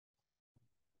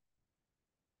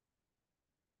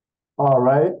All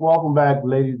right, welcome back,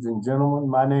 ladies and gentlemen.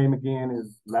 My name again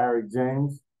is Larry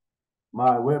James.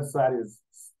 My website is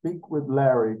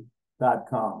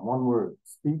speakwithlarry.com. One word,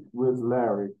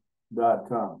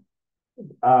 speakwithlarry.com.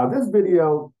 This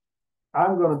video,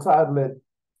 I'm going to title it,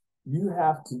 You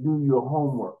Have to Do Your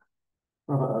Homework,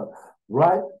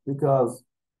 right? Because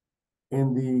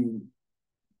in the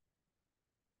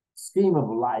scheme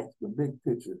of life, the big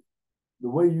picture, the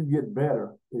way you get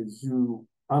better is you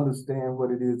understand what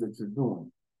it is that you're doing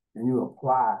and you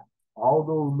apply all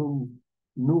those little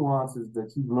nuances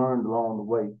that you've learned along the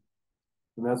way.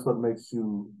 And that's what makes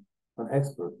you an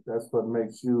expert. That's what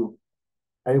makes you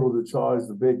able to charge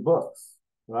the big bucks,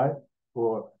 right?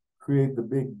 Or create the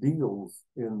big deals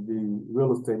in the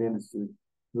real estate industry,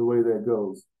 the way that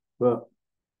goes. But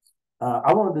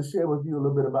I wanted to share with you a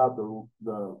little bit about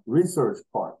the research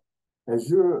part. As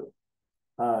you're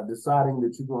deciding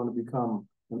that you're going to become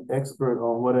an expert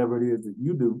on whatever it is that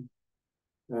you do,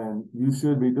 and you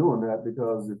should be doing that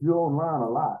because if you're online a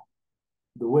lot,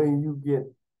 the way you get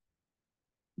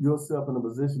yourself in a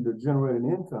position to generate an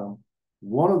income,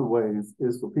 one of the ways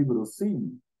is for people to see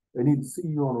you. They need to see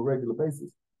you on a regular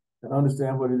basis and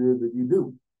understand what it is that you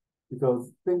do.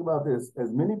 Because think about this,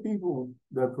 as many people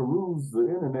that peruse the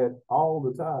internet all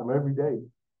the time, every day,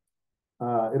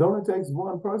 it only takes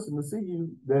one person to see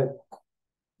you that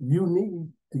you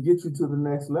need to get you to the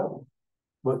next level.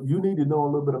 But you need to know a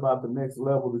little bit about the next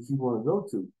level that you want to go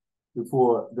to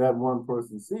before that one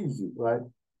person sees you, right?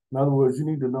 In other words, you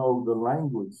need to know the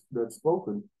language that's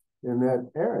spoken in that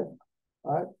area,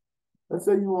 right? Let's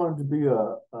say you wanted to be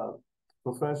a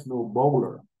professional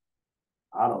bowler.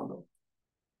 I don't know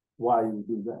why you would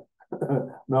do that.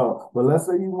 No, but let's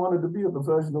say you wanted to be a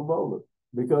professional bowler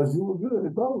because you were good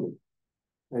at bowling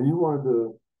and you wanted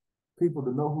the people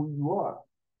to know who you are.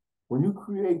 When you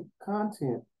create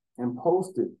content and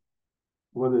post it,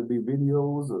 whether it be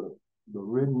videos or the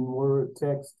written word,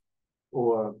 text,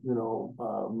 or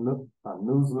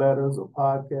newsletters or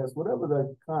podcasts, whatever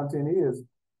the content is,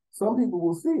 some people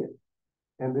will see it,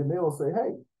 and then they'll say,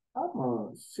 "Hey, I'm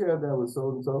gonna share that with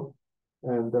so and so,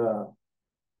 and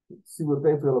see what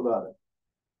they feel about it."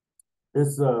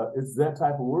 It's that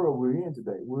type of world we're in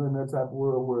today. We're in that type of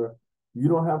world where you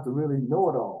don't have to really know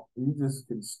it all. You just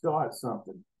can start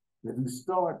something. If you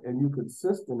start and you're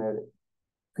consistent at it,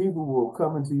 people will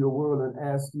come into your world and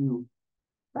ask you,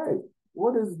 hey,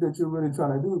 what is it that you're really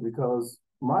trying to do? Because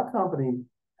my company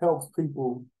helps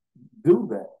people do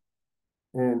that.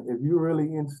 And if you're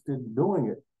really interested in doing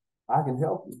it, I can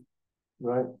help you,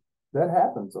 right? That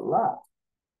happens a lot.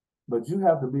 But you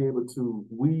have to be able to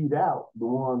weed out the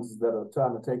ones that are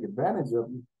trying to take advantage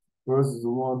of you versus the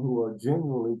ones who are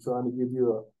genuinely trying to give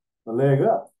you a leg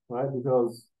up, right?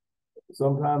 Because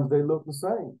sometimes they look the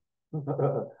same.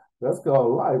 That's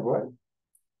called life, right?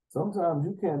 Sometimes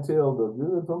you can't tell the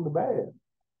good from the bad.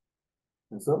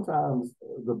 And sometimes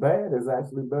the bad is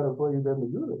actually better for you than the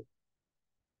good.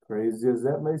 Crazy as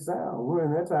that may sound, we're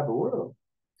in that type of world.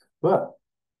 But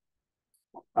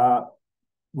uh,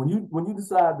 when you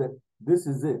decide that this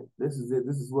is it, this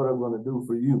is what I'm going to do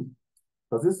for you,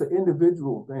 because it's an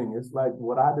individual thing. It's like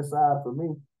what I decide for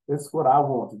me, it's what I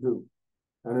want to do.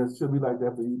 And it should be like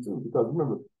that for you too. Because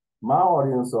remember, my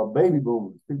audience are baby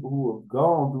boomers, people who have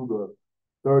gone through the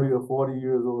 30 or 40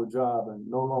 years of a job and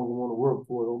no longer want to work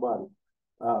for nobody.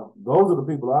 Those are the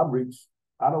people I reach.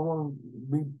 I don't want to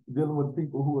be dealing with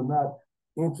people who are not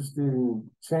interested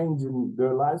in changing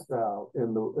their lifestyle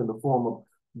in the form of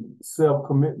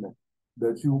self-commitment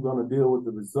that you're going to deal with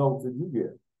the results that you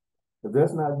get. If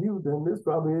that's not you, then this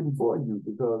probably isn't for you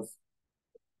because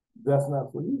that's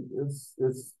not for you.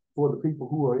 It's for the people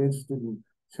who are interested in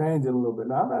changing a little bit.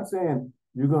 Now, I'm not saying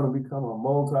you're going to become a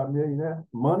multi-millionaire.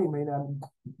 Money may not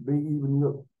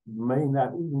even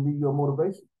be your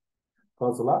motivation.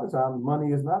 Because a lot of times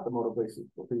money is not the motivation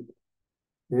for people.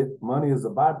 Money is a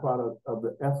byproduct of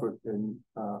the effort and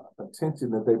attention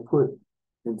that they put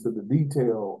into the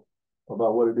detail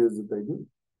about what it is that they do.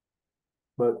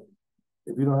 But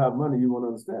if you don't have money, you won't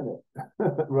understand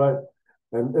that, right?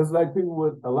 And it's like people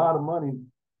with a lot of money,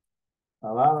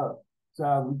 a lot of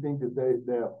times we think that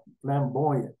they're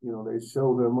flamboyant, they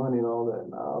show their money and all that.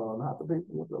 No, not the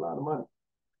people with a lot of money.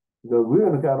 Because we're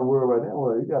in the kind of world right now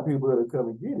where you got people that are come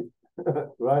and get it,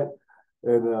 right?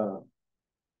 And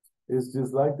it's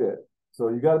just like that. So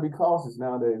you got to be cautious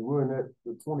nowadays. We're in that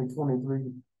the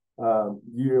 2023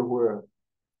 year where,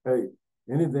 hey,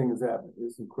 anything is happening.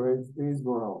 There's some crazy things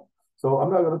going on. So I'm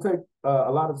not going to take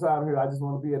a lot of time here. I just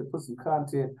want to be able to put some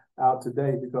content out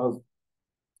today because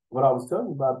what I was telling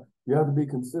you about, you have to be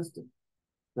consistent.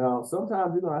 Now,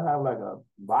 sometimes you're going to have like a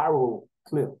viral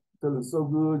clip feeling so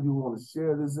good, you want to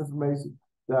share this information,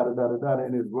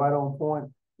 and it's right on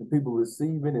point, and people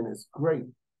receive it, and it's great.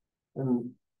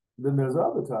 And then there's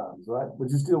other times, right? But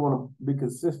you still want to be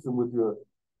consistent with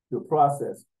your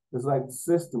process. It's like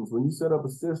systems. When you set up a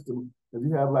system, if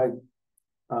you have like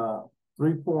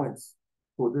 3 points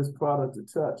for this product to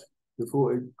touch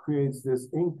before it creates this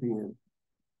ink pen,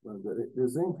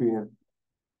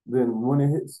 then when it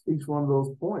hits each one of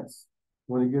those points,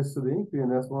 when it gets to the ink pen,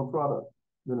 that's one product,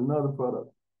 then another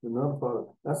product, then another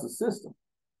product. That's a system.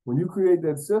 When you create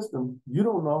that system, you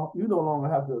no longer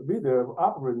have to be there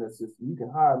operating that system. You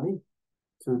can hire me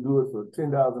to do it for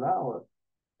 $10 an hour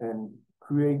and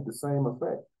create the same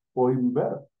effect or even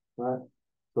better, right?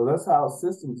 So that's how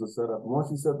systems are set up. Once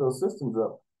you set those systems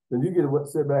up, then you get to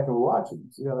sit back and watch them,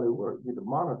 see how they work. You get to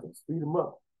monitor them, speed them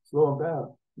up, slow them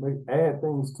down, add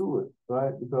things to it,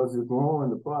 right? Because you're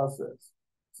growing the process.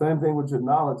 Same thing with your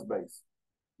knowledge base.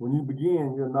 When you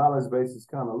begin, your knowledge base is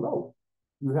kind of low.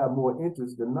 You have more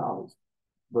interest than knowledge.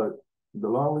 But the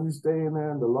longer you stay in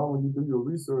there, and the longer you do your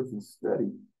research and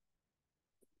study,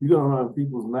 you're going to learn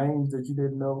people's names that you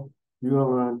didn't know. You're going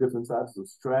to learn different types of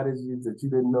strategies that you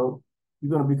didn't know.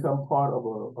 You're going to become part of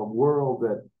a world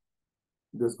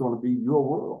that's going to be your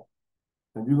world.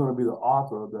 And you're going to be the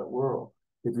author of that world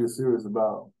if you're serious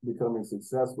about becoming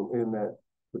successful in that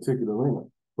particular arena.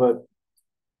 But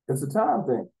it's a time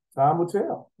thing. Time will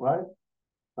tell, right?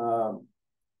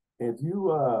 If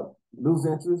you lose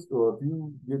interest or if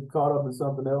you get caught up in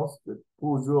something else that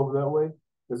pulls you over that way,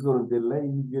 it's going to delay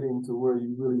you getting to where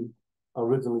you really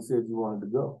originally said you wanted to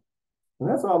go. And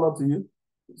that's all up to you.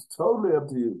 It's totally up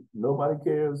to you. Nobody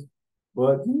cares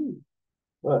but you.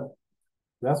 But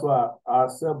that's why our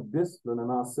self-discipline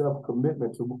and our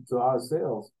self-commitment to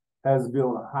ourselves has to be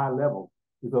on a high level,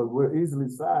 because we're easily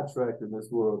sidetracked in this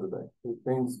world today.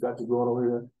 Things got you going over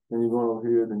here, then you're going over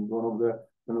here, then you're going over there.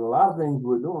 And a lot of things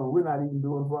we're doing, we're not even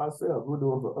doing for ourselves. We're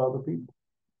doing for other people.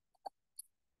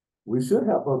 We should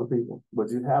help other people, but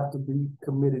you have to be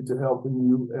committed to helping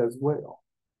you as well.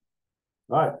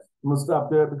 All right, I'm going to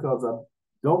stop there because I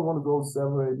don't want to go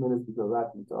 7 or 8 minutes because I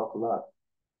can talk a lot.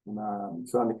 And I'm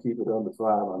trying to keep it under 5.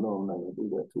 I know I'm not going to do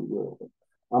that too well. But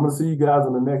I'm going to see you guys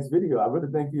in the next video. I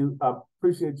really thank you. I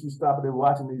appreciate you stopping and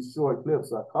watching these short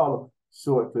clips. I call them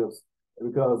short clips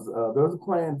because there's a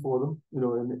plan for them, you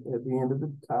know, at the end of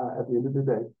the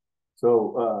day.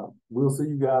 So we'll see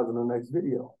you guys in the next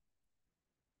video.